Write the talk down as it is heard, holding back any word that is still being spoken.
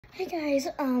Hey guys,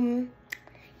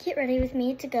 get ready with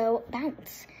me to go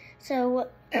bounce. So,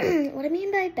 what I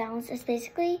mean by bounce is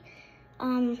basically,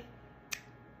 we're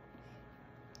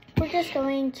just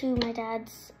going to my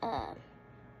dad's,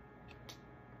 it's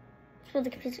really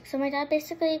confusing. So my dad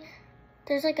basically,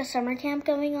 there's like a summer camp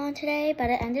going on today, but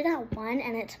it ended at 1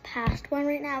 and it's past 1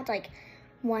 right now. It's like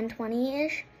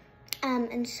 1:20-ish.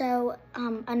 And so,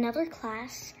 another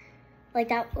class, like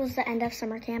that was the end of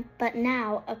summer camp, but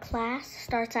now a class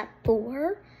starts at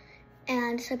 4.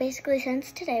 And so basically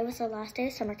since today was the last day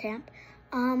of summer camp,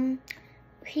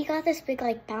 he got this big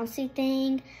like bouncy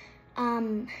thing.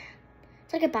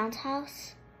 It's like a bounce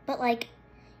house, but like,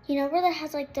 you know where that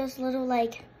has like those little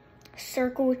like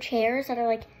circle chairs that are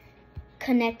like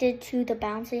connected to the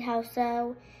bouncy house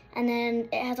though, and then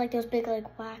it has like those big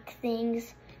like whack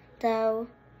things though.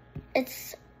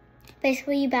 It's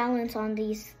basically you balance on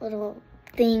these little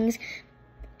things.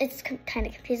 It's kind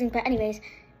of confusing, but anyways,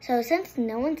 so since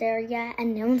no one's there yet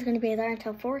and no one's going to be there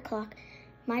until 4 o'clock,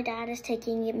 my dad is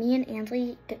taking me and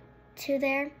Ansley to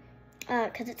there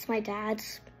because it's my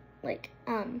dad's like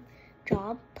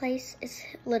job place. It's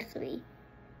literally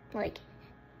like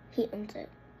he owns it.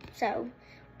 So,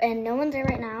 and no one's there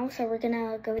right now, so we're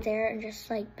gonna go there and just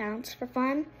like bounce for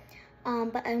fun.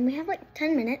 But we have like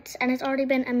 10 minutes and it's already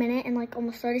been a minute and like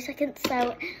almost 30 seconds,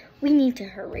 so we need to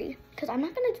hurry because I'm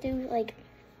not gonna do like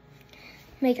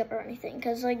makeup or anything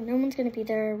because like no one's gonna be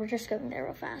there. We're just going there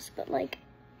real fast, but like,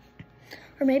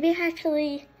 or maybe I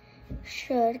actually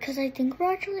should because I think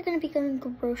we're actually gonna be going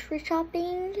grocery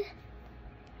shopping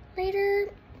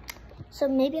later, so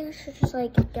maybe I should just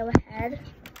like go ahead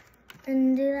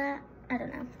and do that. I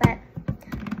don't know, but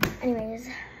anyways,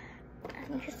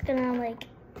 I'm just gonna like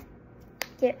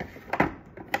get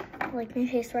like my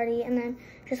face ready and then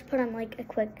just put on like a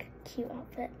quick cute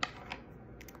outfit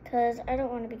because I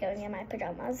don't want to be going in my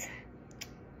pajamas.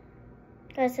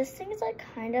 Guys, this thing is like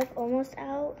kind of almost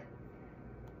out.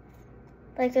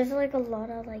 Like there's like a lot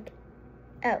of like,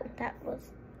 oh, that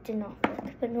did not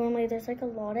work, but normally there's like a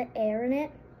lot of air in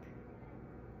it.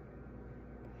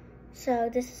 So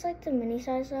this is like the mini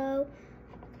size though,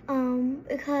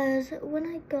 because when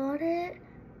I got it,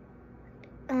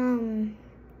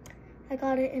 I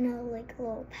got it in a like a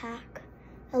little pack,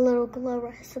 a little Glow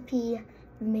Recipe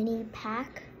mini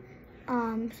pack.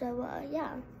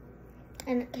 Yeah,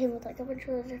 and it came with like a bunch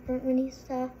of different mini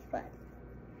stuff. But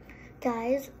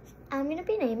guys, I'm gonna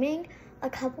be naming a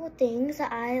couple of things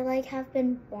that I like have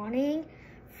been wanting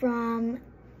from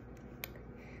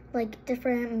like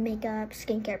different makeup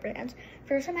skincare brands.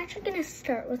 First, I'm actually gonna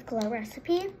start with Glow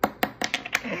Recipe.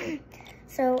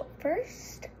 So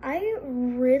first, I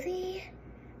really,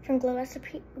 from Glow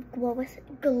Recipe,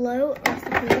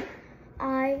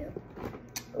 I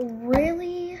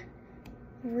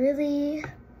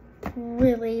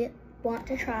really want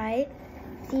to try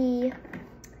the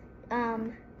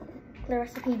Glow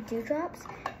Recipe Dewdrops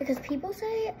because people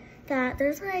say that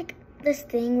there's like this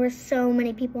thing where so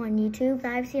many people on YouTube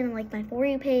that I've seen on like my For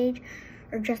You page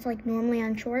or just like normally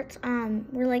on shorts,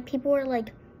 where like people are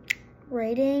like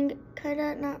rating,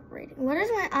 not rating. Why does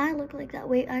my eye look like that?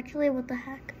 Wait, actually, what the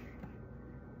heck?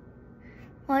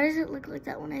 Why does it look like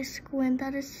that when I squint?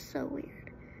 That is so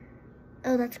weird.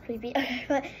 Oh, that's creepy. Okay,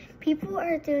 but people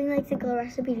are doing like the Glow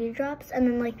Recipe Dewdrops and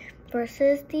then like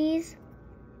versus these,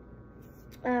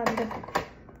 the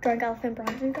Drunk Elephant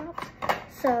Bronzing Drops.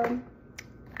 So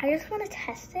I just want to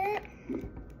test it,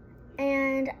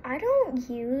 and I don't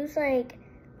use like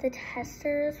the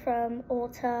testers from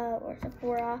Ulta or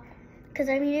Sephora because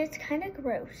I mean it's kind of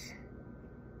gross.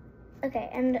 Okay,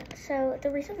 and so the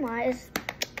reason why is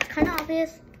kind of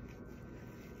obvious.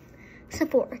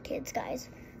 Sephora kids, guys.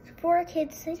 Sephora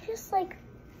kids, they just like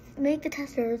make the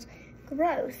testers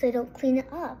gross. They don't clean it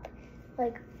up.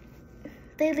 Like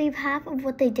they leave half of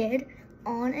what they did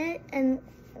on it and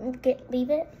leave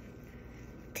it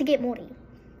to get moldy.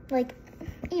 Like,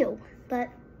 ew. But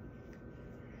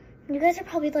you guys are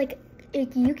probably like,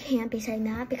 you can't be saying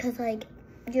that because like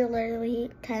you're literally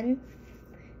 10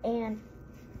 and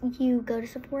you go to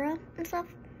Sephora and stuff.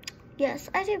 Yes,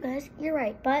 I do, guys. You're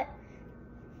right. But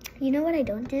you know what I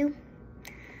don't do?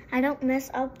 I don't mess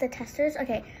up the testers.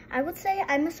 Okay, I would say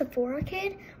I'm a Sephora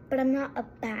kid, but I'm not a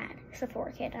bad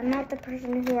Sephora kid. I'm not the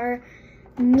person who are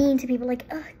mean to people like,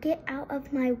 ugh, get out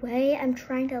of my way. I'm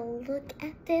trying to look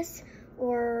at this,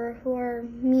 or who are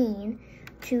mean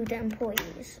to the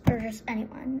employees or just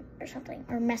anyone or something,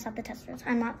 or mess up the testers.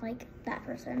 I'm not like that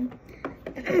person.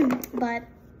 But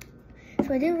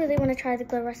so I do really want to try the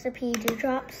Glow Recipe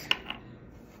Dewdrops.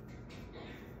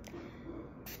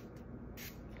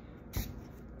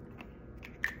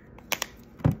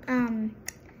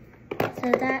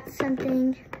 So that's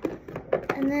something.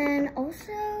 And then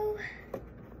also,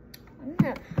 I don't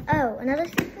know. Oh, another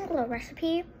simple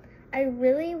recipe. I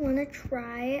really want to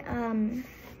try,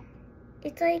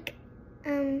 it's like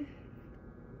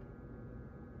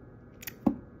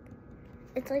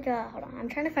a, hold on, I'm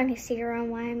trying to find a serum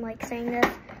why I'm like saying this.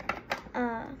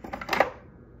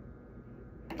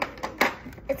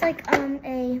 It's like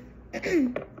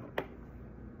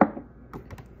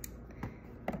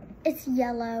it's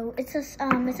yellow. It's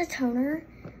a toner.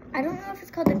 I don't know if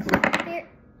it's called the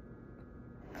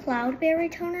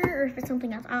cloudberry toner or if it's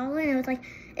something else. All I know is like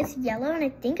it's yellow and I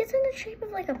think it's in the shape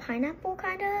of like a pineapple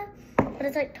kind of, but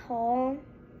it's like tall.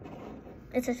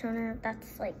 It's a toner.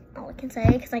 That's like all I can say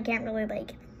because I can't really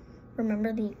like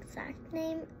remember the exact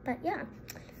name, but yeah.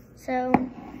 So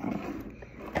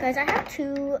guys, I have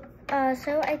two.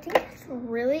 So I think that's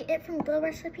really it from the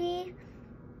recipe.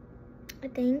 I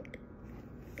think,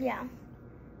 yeah,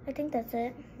 I think that's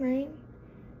it, right?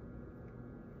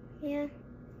 Yeah,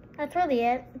 that's really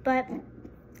it. But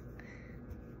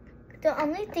the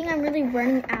only thing I'm really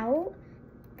running out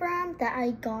from that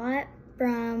I got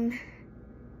from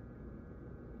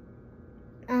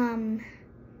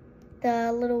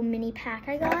the little mini pack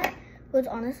I got was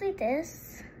honestly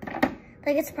this.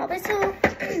 Like, it's probably still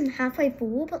halfway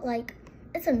full, but like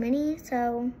it's a mini,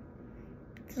 so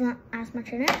it's not as much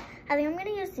in it. I think I'm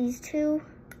gonna use these two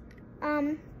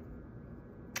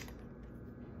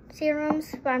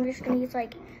serums, but I'm just gonna use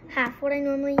like half what I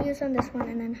normally use on this one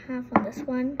and then half on this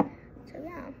one. So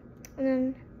yeah, and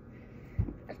then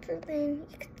that's the thing.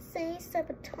 You could say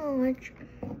sabotage.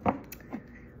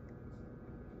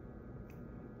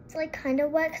 It's like kind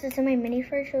of wet because it's in my mini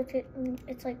fridge, so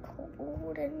it's like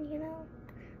cold and you know.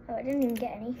 Oh, I didn't even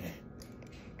get any.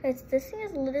 Guys, this thing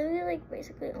is literally like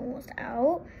basically almost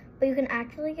out, but you can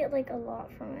actually get like a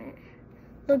lot from it.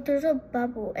 Look, there's a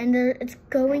bubble and it's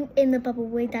going in the bubble.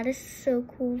 Wait, that is so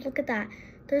cool. Look at that.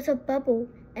 There's a bubble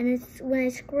and it's when I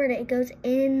squirt it, it goes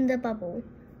in the bubble.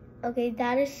 Okay,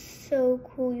 that is so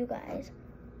cool, you guys.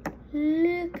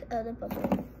 Look, oh, the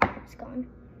bubble, it's gone.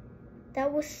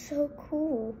 That was so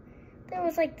cool. There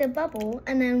was like the bubble,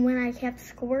 and then when I kept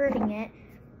squirting it,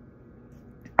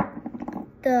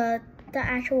 the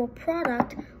actual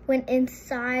product went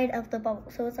inside of the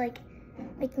bubble. So it's like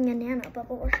making a nano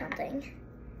bubble or something.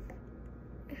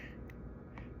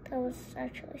 That was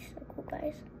actually so cool,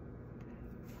 guys.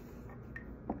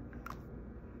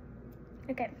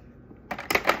 Okay.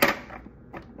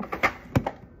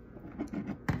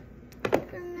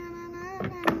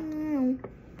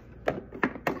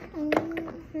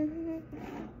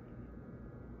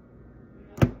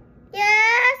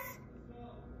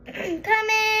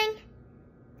 Coming!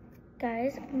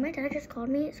 Guys, my dad just called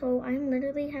me, so I'm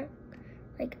literally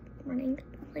like running,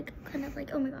 like kind of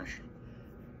like, oh my gosh.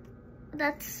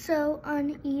 That's so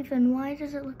uneven. Why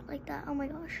does it look like that? Oh my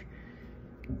gosh.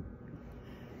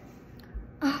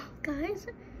 Oh, guys.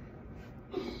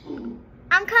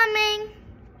 I'm coming.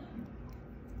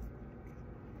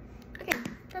 Okay,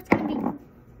 that's gonna be.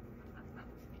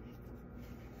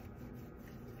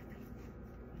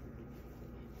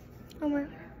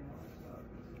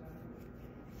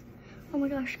 Oh my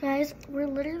gosh, guys, we're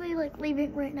literally like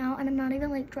leaving right now and I'm not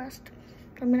even like dressed.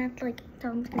 I'm gonna have to like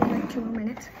tell them to give me like 2 more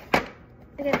minutes.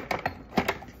 Okay.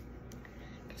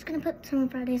 Just gonna put Summer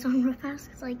Fridays on real fast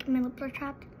because like my lips are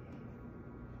chapped.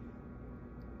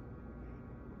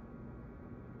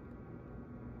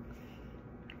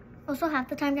 Also, half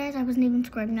the time, guys, I wasn't even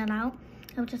scrubbing that out.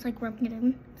 I was just like rubbing it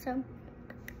in, so.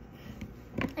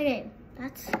 Okay,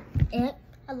 that's it.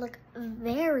 I look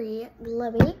very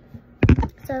glowy.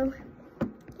 So,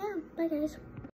 yeah, bye guys.